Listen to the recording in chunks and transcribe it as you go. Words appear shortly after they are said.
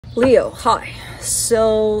Leo, hi.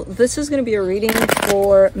 So this is going to be a reading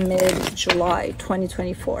for mid-July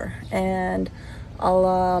 2024, and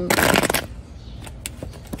I'll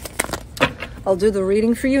do the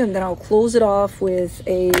reading for you, and then I'll close it off with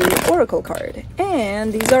a oracle card.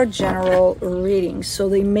 And these are general readings, so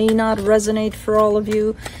they may not resonate for all of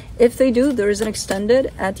you. If they do, there is an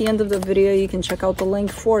extended at the end of the video. You can check out the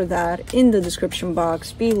link for that in the description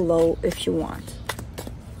box below if you want.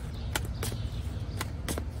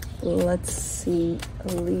 Let's see,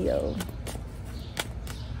 Leo.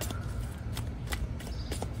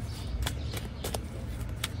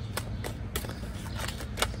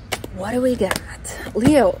 What do we got?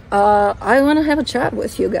 Leo, I want to have a chat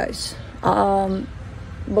with you guys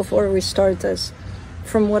before we start this.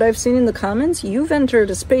 From what I've seen in the comments, you've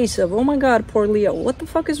entered a space of, oh my god, poor Leo. What the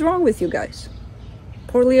fuck is wrong with you guys?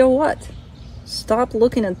 Poor Leo what? Stop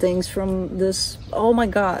looking at things from this, oh my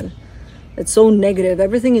god. It's so negative.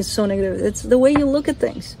 Everything is so negative. It's the way you look at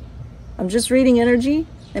things. I'm just reading energy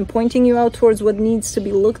and pointing you out towards what needs to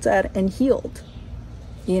be looked at and healed.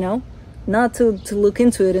 You know? Not to look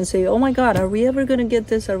into it and say, oh my god, are we ever going to get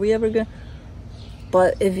this? Are we ever going to...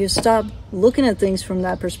 But if you stop looking at things from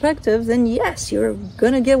that perspective, then yes, you're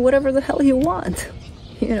going to get whatever the hell you want.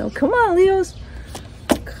 You know, come on, Leos.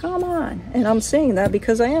 Come on. And I'm saying that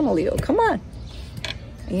because I am a Leo. Come on.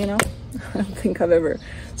 You know? I don't think I've ever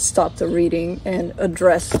stopped a reading and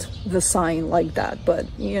addressed the sign like that, but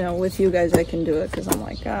you know, with you guys I can do it because I'm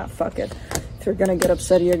like, ah, fuck it. If you're gonna get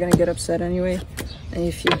upset, you're gonna get upset anyway, and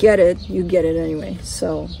if you get it, you get it anyway,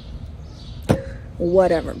 so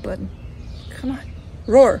whatever. But come on,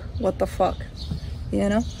 roar, what the fuck, you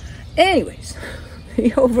know? Anyways,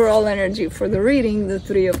 the overall energy for the reading, the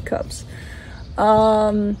Three of Cups.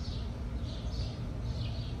 Good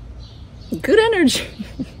energy.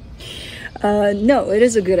 No, it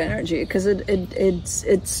is a good energy because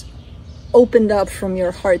it's opened up from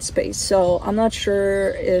your heart space. So I'm not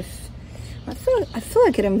sure if I feel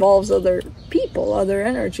like it involves other people, other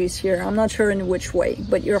energies here. I'm not sure in which way,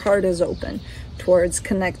 but your heart is open towards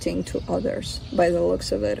connecting to others by the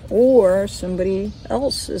looks of it, or somebody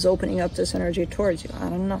else is opening up this energy towards you. I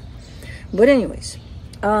don't know, but anyways,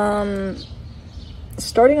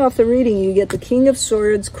 starting off the reading, you get the King of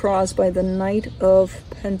Swords crossed by the Knight of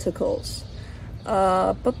Pentacles.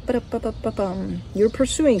 You're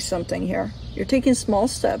pursuing something here. You're taking small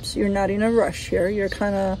steps. You're not in a rush here. You're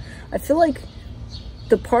kind of, I feel like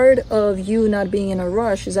the part of you not being in a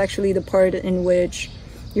rush is actually the part in which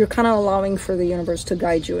you're kind of allowing for the universe to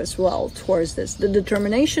guide you as well towards this. The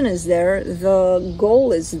determination is there. The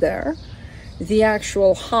goal is there. The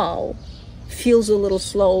actual how feels a little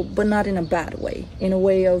slow, but not in a bad way, in a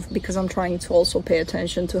way of, because I'm trying to also pay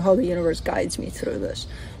attention to how the universe guides me through this.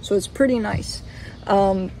 So it's pretty nice.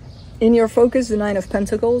 In your focus, the Nine of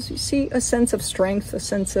Pentacles, you see a sense of strength, a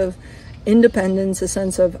sense of independence, a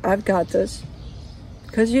sense of, I've got this,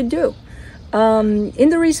 because you do. In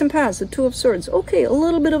the recent past, the Two of Swords, okay, a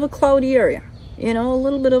little bit of a cloudy area, you know, a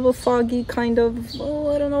little bit of a foggy kind of,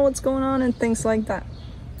 oh, I don't know what's going on, and things like that.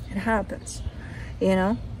 It happens, you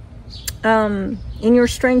know. In your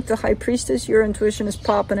strength, the High Priestess, your intuition is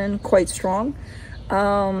popping in quite strong.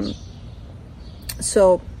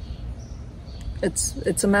 So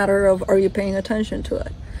it's a matter of, are you paying attention to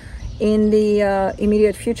it? In the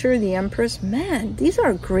immediate future, the Empress, man, these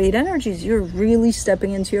are great energies. You're really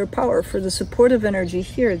stepping into your power. For the supportive energy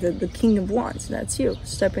here, the King of Wands, that's you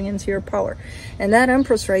stepping into your power. And that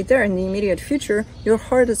Empress right there in the immediate future, your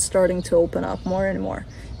heart is starting to open up more and more.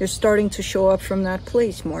 You're starting to show up from that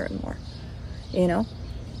place more and more, you know.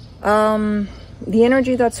 The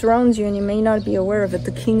energy that surrounds you, and you may not be aware of it,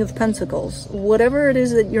 the King of Pentacles, whatever it is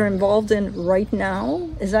that you're involved in right now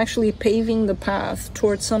is actually paving the path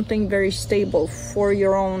towards something very stable for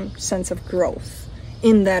your own sense of growth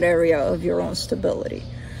in that area of your own stability.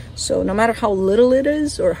 So no matter how little it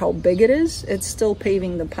is or how big it is, it's still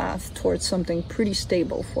paving the path towards something pretty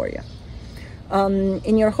stable for you.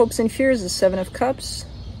 In your hopes and fears, the Seven of Cups,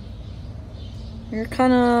 you're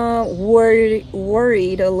kind of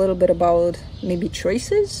worried a little bit about maybe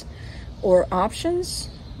choices or options.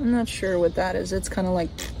 I'm not sure what that is. It's kind of like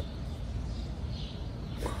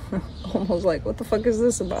almost like, what the fuck is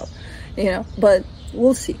this about, you know? But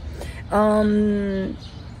we'll see.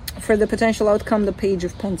 For the potential outcome, the Page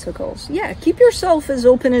of Pentacles, yeah, keep yourself as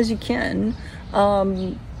open as you can,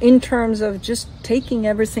 in terms of just taking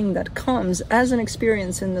everything that comes as an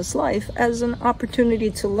experience in this life as an opportunity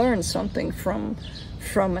to learn something from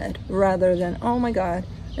it, rather than, oh my god,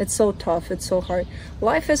 it's so tough, it's so hard.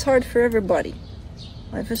 Life is hard for everybody.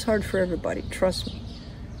 Life is hard for everybody, trust me,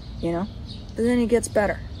 you know. But then it gets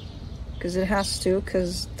better. because it has to,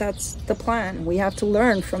 because that's the plan. We have to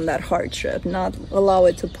learn from that hardship, not allow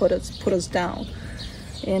it to put us down.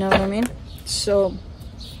 You know what I mean? So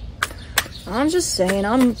I'm just saying,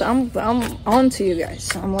 I'm on to you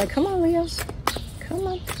guys. I'm like, come on, Leos, come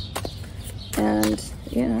on. And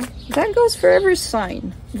you know, that goes for every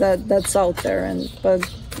sign that's out there. But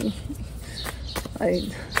I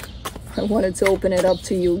wanted to open it up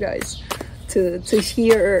to you guys to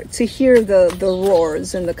hear the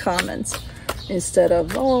roars in the comments, instead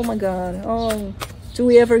of, oh my god, oh, do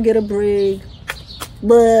we ever get a break?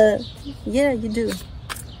 But yeah, you do.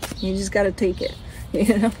 You just gotta take it.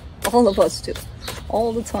 You know, all of us do,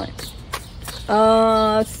 all the time.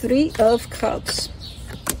 3 of Cups.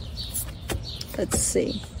 Let's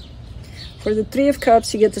see. For the 3 of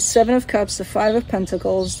Cups, you get the 7 of Cups, the 5 of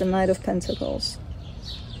Pentacles, the Knight of Pentacles.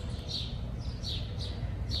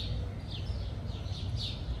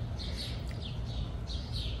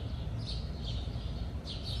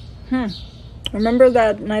 Remember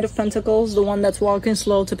that Knight of Pentacles, the one that's walking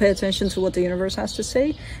slow, to pay attention to what the universe has to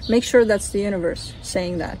say? Make sure that's the universe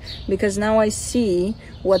saying that. Because now I see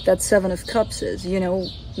what that 7 of Cups is. You know,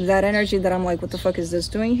 that energy that I'm like, what the fuck is this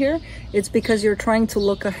doing here? It's because you're trying to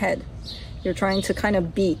look ahead. You're trying to kind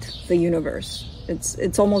of beat the universe.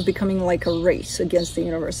 It's almost becoming like a race against the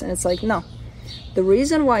universe. And it's like, no. The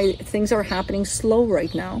reason why things are happening slow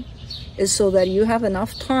right now is so that you have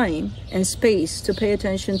enough time and space to pay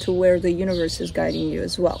attention to where the universe is guiding you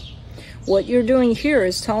as well. What you're doing here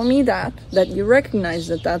is telling me that you recognize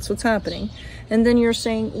that that's what's happening, and then you're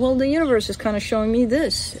saying, well, the universe is kind of showing me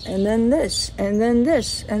this, and then this, and then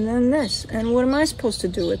this, and then this, and what am I supposed to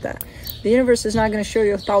do with that? The universe is not going to show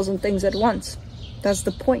you 1,000 things at once. That's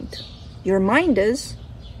the point. Your mind is.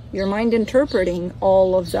 Your mind interpreting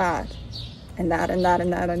all of that, and that, and that,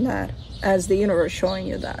 and that, and that, as the universe showing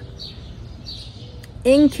you that.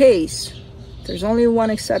 In case, there's only one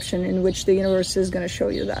exception in which the universe is going to show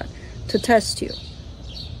you that, to test you,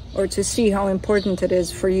 or to see how important it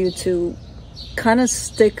is for you to kind of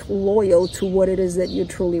stick loyal to what it is that you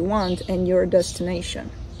truly want and your destination.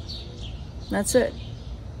 That's it.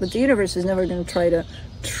 But the universe is never going to try to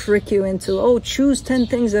trick you into, oh, choose 10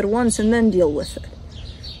 things at once and then deal with it.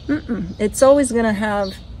 It's always going to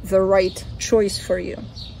have the right choice for you.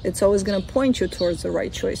 It's always going to point you towards the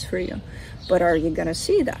right choice for you. But are you going to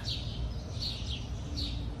see that?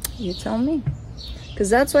 You tell me. Because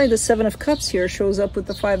that's why the 7 of Cups here shows up with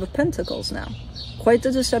the 5 of Pentacles now. Quite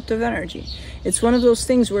the deceptive energy. It's one of those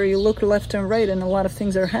things where you look left and right and a lot of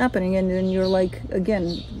things are happening, and then you're like,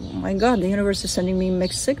 again, oh my god, the universe is sending me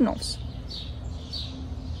mixed signals.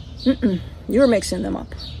 You're mixing them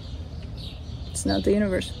up. It's not the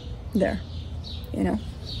universe there, you know.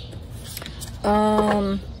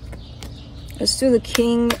 Let's do the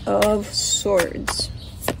King of Swords.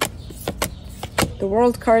 The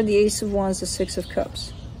World card, the Ace of Wands, the 6 of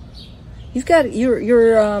Cups. You've got,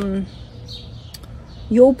 you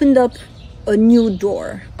opened up a new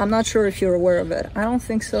door. I'm not sure if you're aware of it. I don't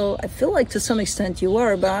think so. I feel like to some extent you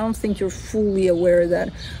are, but I don't think you're fully aware that,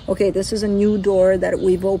 okay, this is a new door that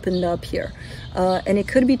we've opened up here. And it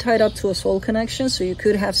could be tied up to a soul connection, so you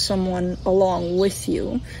could have someone along with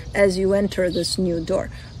you as you enter this new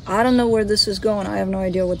door. I don't know where this is going. I have no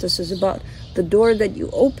idea what this is about. The door that you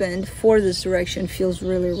opened for this direction feels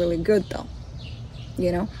really, really good, though.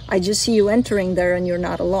 You know, I just see you entering there and you're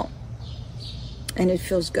not alone. And it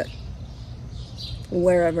feels good.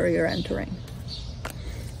 Wherever you're entering.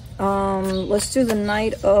 Let's do the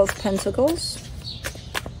Knight of Pentacles.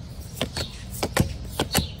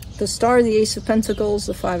 The Star, the Ace of Pentacles,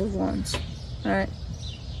 the 5 of Wands. All right.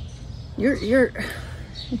 You're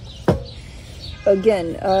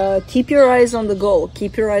again, keep your eyes on the goal.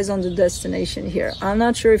 Keep your eyes on the destination here. I'm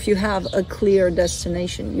not sure if you have a clear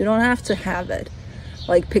destination. You don't have to have it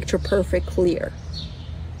like picture perfect clear.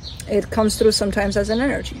 It comes through sometimes as an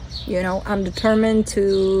energy. You know, I'm determined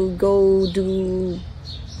to go do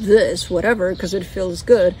this, whatever, because it feels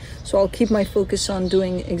good. So I'll keep my focus on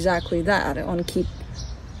doing exactly that, on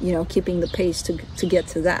keeping the pace to get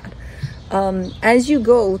to that. As you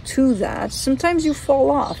go to that, sometimes you fall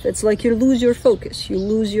off. It's like you lose your focus. You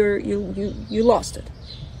lose your, you lost it.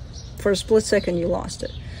 For a split second, you lost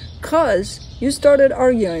it. Because you started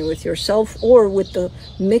arguing with yourself or with the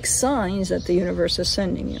mixed signs that the universe is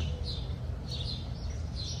sending you.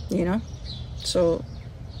 You know? So,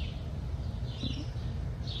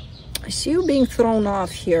 I see you being thrown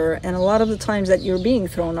off here, and a lot of the times that you're being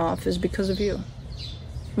thrown off is because of you.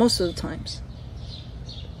 Most of the times.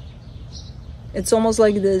 It's almost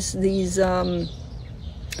like these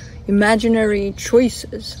imaginary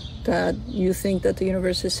choices that you think that the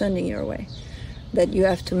universe is sending your way, that you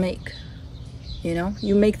have to make. You know,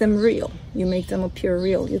 you make them real. You make them appear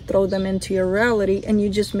real. You throw them into your reality and you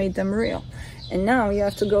just made them real. And now you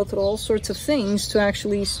have to go through all sorts of things to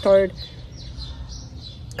actually start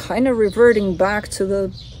kind of reverting back to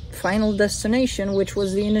the final destination, which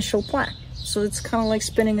was the initial plan. So it's kind of like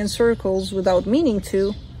spinning in circles without meaning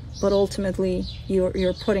to, but ultimately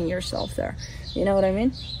you're putting yourself there. You know what I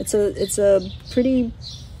mean? It's a pretty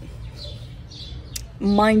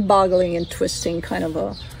mind-boggling and twisting kind of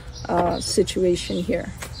a situation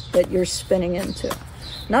here that you're spinning into.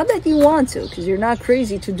 Not that you want to, because you're not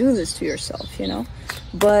crazy to do this to yourself, you know.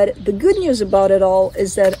 But the good news about it all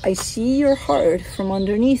is that I see your heart from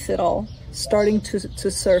underneath it all starting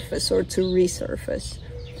to surface or to resurface,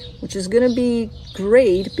 which is going to be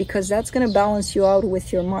great because that's going to balance you out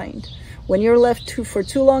with your mind. When you're left for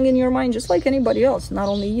too long in your mind, just like anybody else, not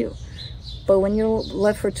only you, but when you're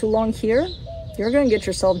left for too long here, you're going to get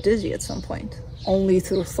yourself dizzy at some point, only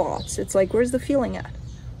through thoughts. It's like, where's the feeling at?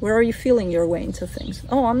 Where are you feeling your way into things?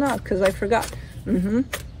 Oh, I'm not, because I forgot.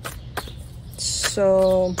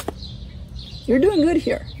 So you're doing good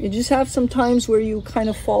here. You just have some times where you kind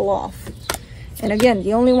of fall off. And again,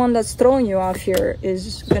 the only one that's throwing you off here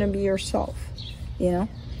is going to be yourself, you know.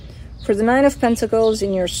 For the Nine of Pentacles,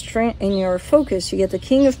 in your strength, in your focus, you get the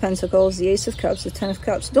King of Pentacles, the Ace of Cups, the Ten of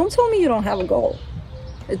Cups. Don't tell me you don't have a goal.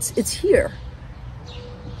 It's here.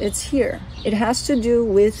 It's here. It has to do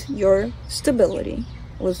with your stability,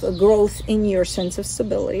 with a growth in your sense of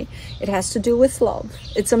stability. It has to do with love.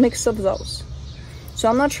 It's a mix of those. So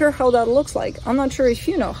I'm not sure how that looks like. I'm not sure if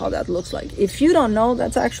you know how that looks like. If you don't know,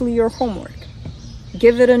 that's actually your homework.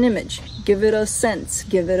 Give it an image. Give it a sense.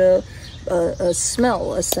 Give it a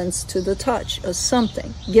smell, a sense to the touch, a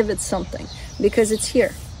something. Give it something, because it's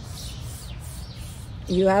here.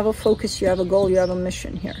 You have a focus, you have a goal, you have a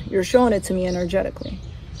mission here. You're showing it to me energetically.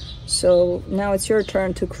 So now it's your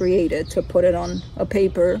turn to create it, to put it on a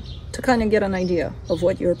paper, to kind of get an idea of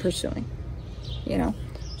what you're pursuing, you know?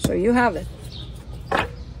 So you have it.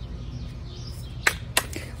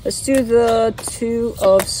 Let's do the Two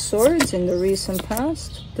of Swords in the recent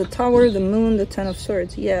past. The Tower, the Moon, the Ten of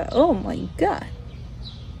Swords. Yeah, oh my God.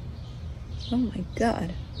 Oh my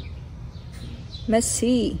God.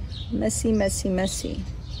 Messy. Messy, messy, messy.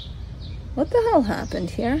 What the hell happened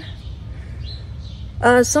here?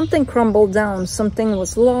 Something crumbled down. Something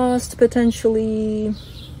was lost, potentially.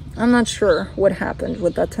 I'm not sure what happened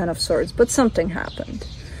with that Ten of Swords, but something happened.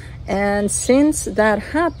 And since that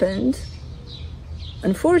happened,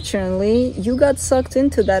 unfortunately, you got sucked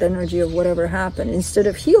into that energy of whatever happened. Instead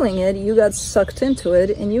of healing it, you got sucked into it,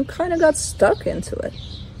 and you kind of got stuck into it.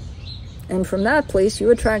 And from that place, you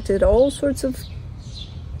attracted all sorts of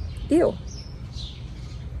ill.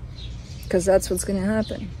 Because that's what's going to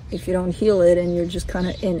happen if you don't heal it and you're just kind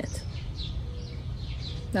of in it.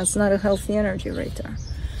 That's not a healthy energy right there.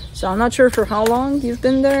 So I'm not sure for how long you've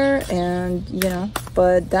been there, and you know,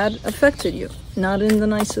 but that affected you, not in the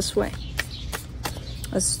nicest way.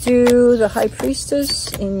 Let's do the High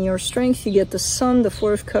Priestess. In your strength, you get the Sun, the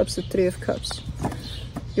Four of Cups, the Three of Cups.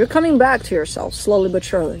 You're coming back to yourself, slowly but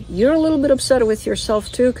surely. You're a little bit upset with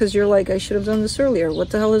yourself too, because you're like, I should have done this earlier. What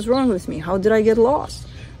the hell is wrong with me? How did I get lost?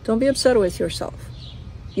 Don't be upset with yourself.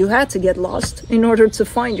 You had to get lost in order to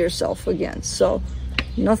find yourself again. So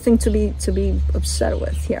nothing to be upset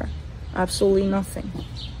with here. Absolutely nothing.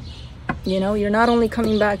 You know, you're not only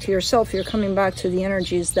coming back to yourself, you're coming back to the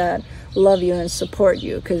energies that love you and support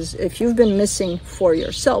you. Because if you've been missing for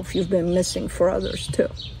yourself, you've been missing for others too.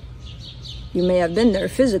 You may have been there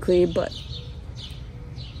physically, but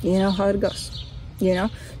you know how it goes, you know?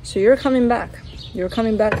 So you're coming back. You're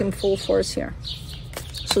coming back in full force here.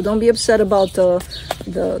 So don't be upset about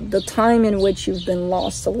the time in which you've been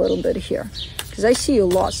lost a little bit here. Because I see you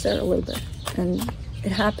lost there a little bit. And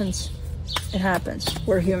it happens. It happens.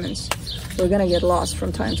 We're humans. We're going to get lost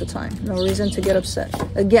from time to time. No reason to get upset.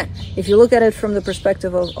 Again, if you look at it from the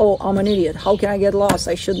perspective of, oh, I'm an idiot. How can I get lost?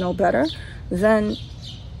 I should know better. Then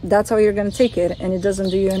that's how you're going to take it, and it doesn't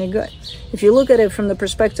do you any good. If you look at it from the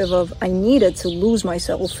perspective of, I needed to lose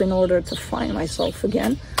myself in order to find myself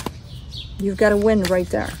again, you've got to win right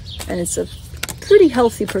there. And it's a pretty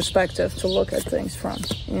healthy perspective to look at things from,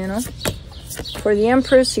 you know? For the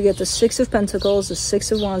Empress, you get the Six of Pentacles, the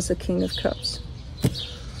Six of Wands, the King of Cups.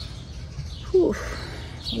 Whew.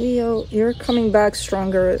 Leo, you're coming back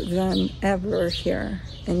stronger than ever here.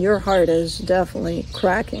 And your heart is definitely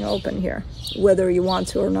cracking open here, whether you want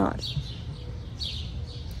to or not.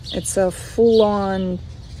 It's a full-on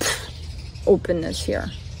openness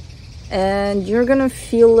here. And you're going to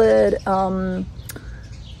feel it, I'm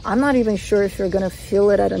not even sure if you're going to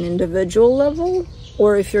feel it at an individual level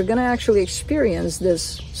or if you're going to actually experience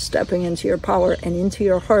this stepping into your power and into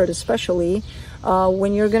your heart, especially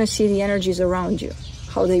when you're going to see the energies around you,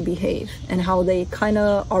 how they behave and how they kind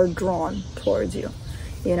of are drawn towards you,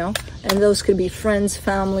 you know. And those could be friends,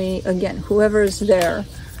 family, again, whoever is there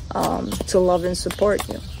to love and support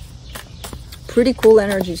you. Pretty cool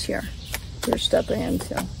energies here you're stepping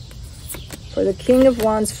into. For the King of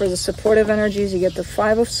Wands, for the supportive energies, you get the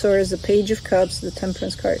Five of Swords, the Page of Cups, the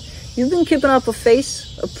Temperance card. You've been keeping up a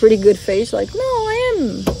face, a pretty good face, like, no, I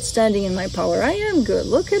am standing in my power. I am good.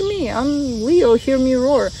 Look at me. I'm Leo. Hear me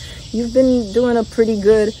roar. You've been doing a pretty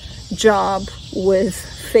good job with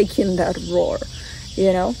faking that roar,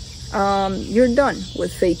 you know. You're done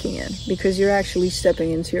with faking it because you're actually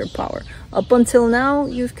stepping into your power. Up until now,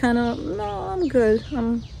 you've kind of, no, I'm good.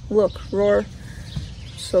 Look, roar,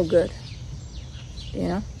 so good. You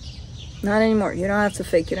know, not anymore. You don't have to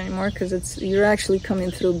fake it anymore because you're actually coming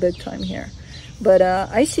through big time here. But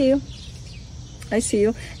I see you. I see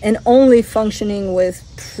you. And only functioning with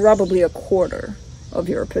probably a quarter of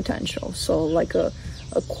your potential. So like a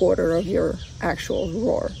quarter of your actual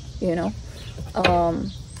roar, you know.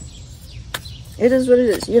 It is what it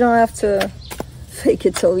is. You don't have to fake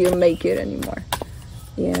it till you make it anymore,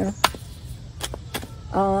 you know.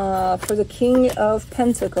 For the King of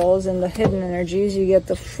Pentacles and the hidden energies, you get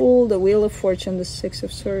the Fool, the Wheel of Fortune, the Six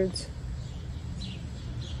of Swords.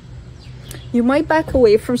 You might back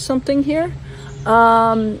away from something here.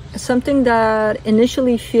 Something that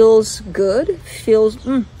initially feels good,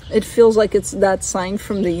 it feels like it's that sign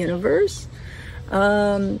from the universe.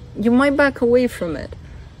 You might back away from it,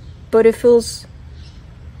 but it feels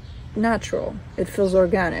natural, it feels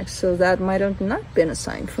organic, so that might have not been a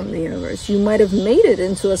sign from the universe. You might have made it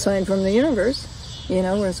into a sign from the universe, you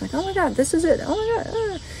know, where it's like, oh my god, this is it, oh my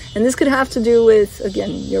god. And this could have to do with,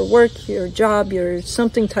 again, your work, your job, your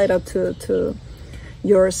something tied up to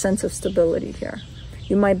your sense of stability here.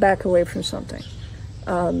 You might back away from something,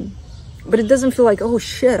 but it doesn't feel like, oh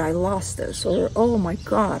shit, I lost this, or oh my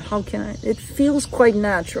god, how can I? It feels quite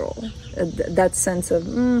natural, that sense of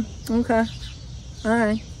okay, all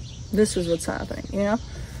right, this is what's happening, you know.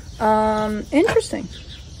 Interesting.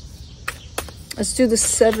 Let's do the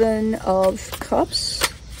Seven of Cups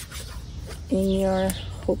in your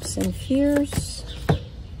hopes and fears.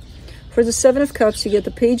 For the Seven of Cups, you get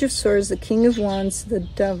the Page of Swords, the King of Wands, the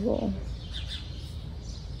Devil.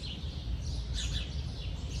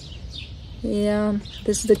 Yeah,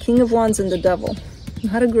 this is the King of Wands and the Devil.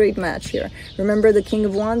 Not a great match here. Remember the King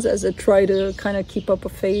of Wands as a try to kind of keep up a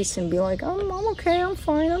face and be like, I'm okay, I'm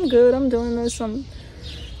fine, I'm good, I'm doing this.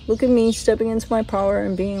 Look at me stepping into my power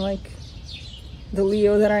and being like the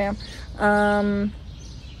Leo that I am.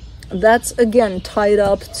 That's again tied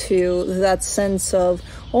up to that sense of,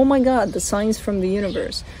 oh my god, the signs from the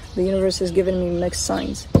universe. The universe has given me mixed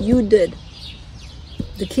signs. You did.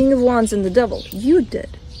 The King of Wands and the Devil. You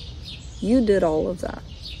did. You did all of that.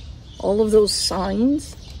 All of those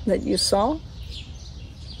signs that you saw.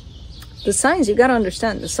 The signs, you got to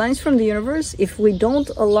understand, the signs from the universe, if we don't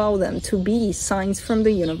allow them to be signs from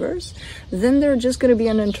the universe, then they're just going to be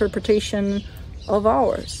an interpretation of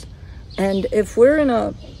ours. And if we're in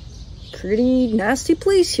a pretty nasty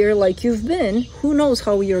place here, like you've been, who knows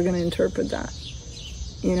how you're going to interpret that,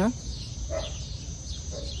 you know?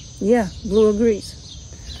 Yeah, Blue agrees.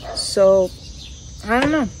 So, I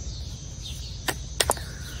don't know.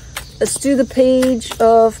 Let's do the Page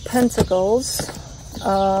of Pentacles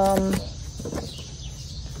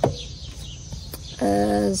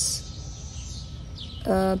as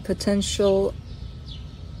a potential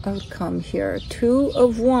outcome here. Two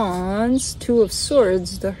of Wands, Two of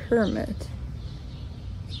Swords, the Hermit.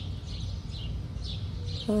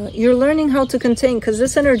 You're learning how to contain, because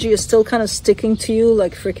this energy is still kind of sticking to you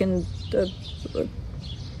like freaking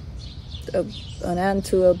an ant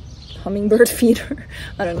to a hummingbird feeder.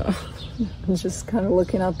 I don't know. I'm just kind of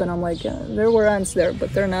looking up and I'm like, yeah, there were ants there,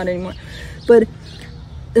 but they're not anymore. But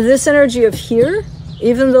this energy of here,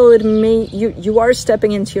 even though it may, you are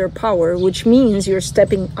stepping into your power, which means you're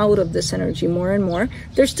stepping out of this energy more and more,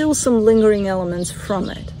 there's still some lingering elements from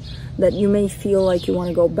it that you may feel like you want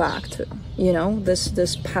to go back to, you know,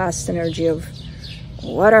 this past energy of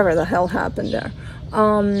whatever the hell happened there.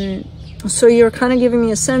 So you're kind of giving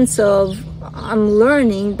me a sense of, I'm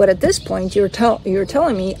learning, but at this point you're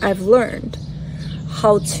telling me I've learned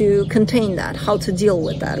how to contain that, how to deal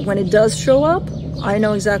with that. When it does show up, I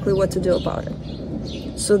know exactly what to do about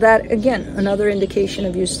it. So that, again, another indication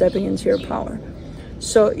of you stepping into your power.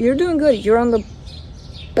 So you're doing good. You're on the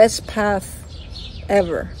best path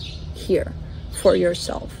ever here for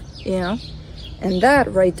yourself, you know? And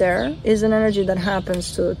that right there is an energy that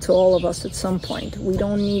happens to all of us at some point. We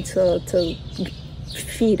don't need to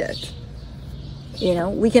feed it. You know,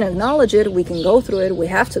 we can acknowledge it, we can go through it, we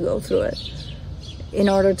have to go through it in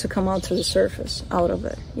order to come out to the surface, out of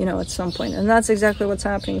it, you know, at some point. And that's exactly what's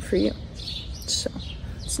happening for you. So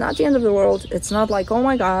it's not the end of the world. It's not like, oh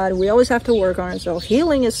my God, we always have to work on ourselves.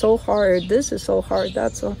 Healing is so hard. This is so hard.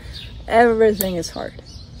 That's so, everything is hard.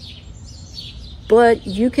 But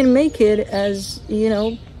you can make it as, you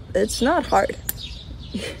know, it's not hard.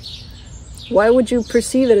 Why would you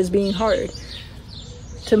perceive it as being hard?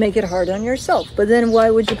 To make it hard on yourself. But then why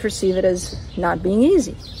would you perceive it as not being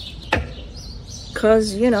easy?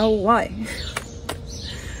 Because, you know, why?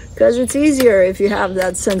 Because it's easier if you have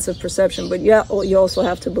that sense of perception. But yeah, you also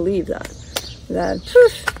have to believe that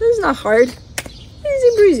this is not hard.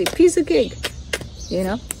 Easy breezy, piece of cake, you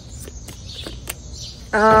know.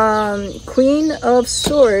 Queen of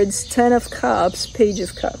Swords, 10 of Cups, Page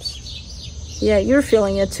of Cups. Yeah, you're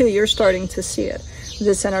feeling it too. You're starting to see it.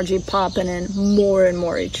 This energy popping in more and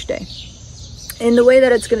more each day. In the way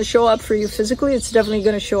that it's going to show up for you physically, it's definitely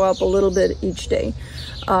going to show up a little bit each day.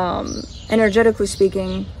 Energetically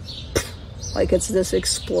speaking, like it's this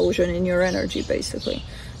explosion in your energy, basically.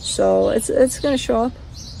 So it's going to show up.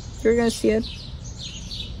 You're going to see it.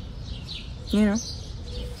 You know.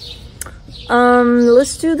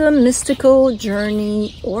 Let's do the Mystical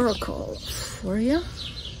Journey Oracle for you.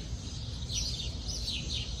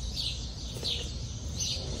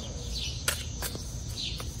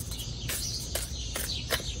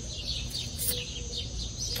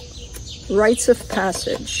 Rites of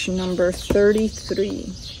Passage, number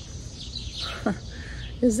 33.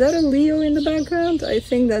 Is that a Leo in the background? I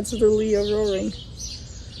think that's the Leo roaring.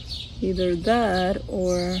 Either that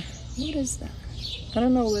or... what is that? I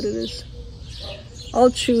don't know what it is.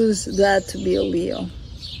 I'll choose that to be a Leo.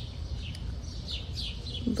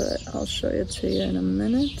 But I'll show it to you in a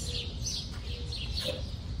minute.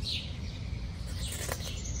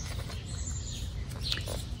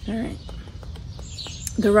 Alright.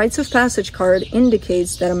 The Rites of Passage card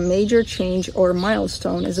indicates that a major change or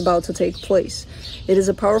milestone is about to take place. It is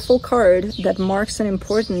a powerful card that marks an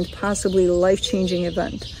important, possibly life-changing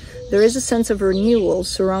event. There is a sense of renewal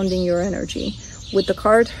surrounding your energy, with the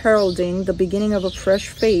card heralding the beginning of a fresh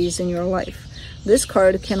phase in your life. This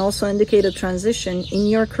card can also indicate a transition in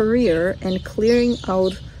your career and clearing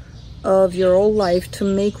out of your old life to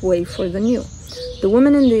make way for the new. The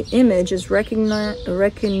woman in the image is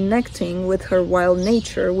reconnecting with her wild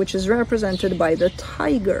nature, which is represented by the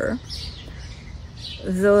tiger.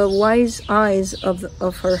 The wise eyes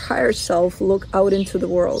of her higher self look out into the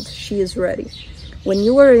world. She is ready. When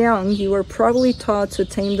you were young, you were probably taught to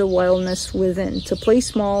tame the wildness within, to play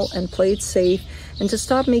small and play it safe, and to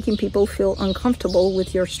stop making people feel uncomfortable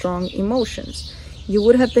with your strong emotions. You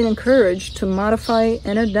would have been encouraged to modify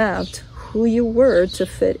and adapt who you were to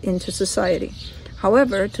fit into society.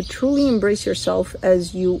 However, to truly embrace yourself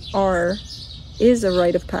as you are is a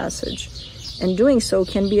rite of passage, and doing so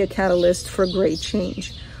can be a catalyst for great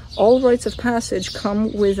change. All rites of passage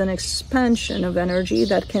come with an expansion of energy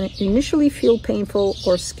that can initially feel painful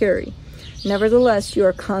or scary. Nevertheless, you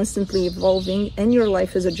are constantly evolving, and your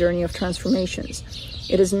life is a journey of transformations.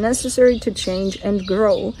 It is necessary to change and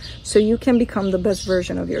grow so you can become the best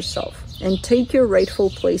version of yourself and take your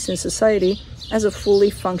rightful place in society as a fully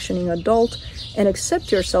functioning adult, and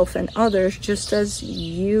accept yourself and others just as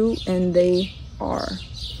you and they are.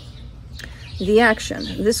 The action.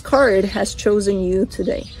 This card has chosen you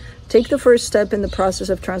today. Take the first step in the process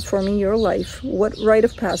of transforming your life. What rite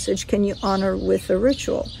of passage can you honor with a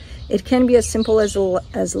ritual? It can be as simple as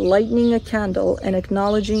lighting a candle and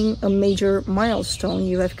acknowledging a major milestone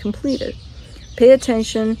you have completed. Pay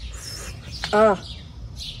attention.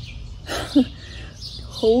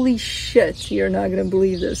 Holy shit, you're not going to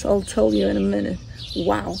believe this. I'll tell you in a minute.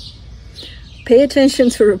 Wow. Pay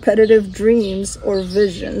attention to repetitive dreams or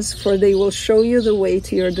visions, for they will show you the way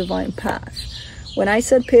to your divine path. When I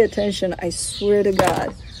said pay attention, I swear to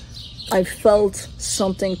God, I felt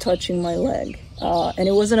something touching my leg. And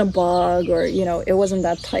it wasn't a bug, or, you know, it wasn't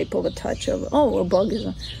that type of a touch of, oh, a bug is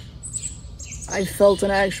a... I felt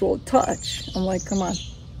an actual touch. I'm like, come on.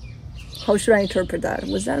 How should I interpret that?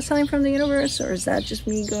 Was that a sign from the universe, or is that just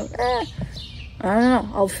me going, I don't know.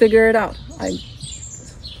 I'll figure it out. I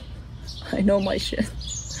know my shit.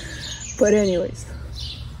 But anyways.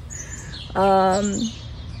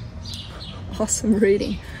 Awesome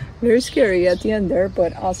reading. Very scary at the end there,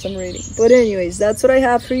 but awesome reading. But anyways, that's what I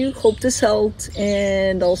have for you. Hope this helped,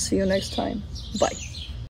 and I'll see you next time. Bye.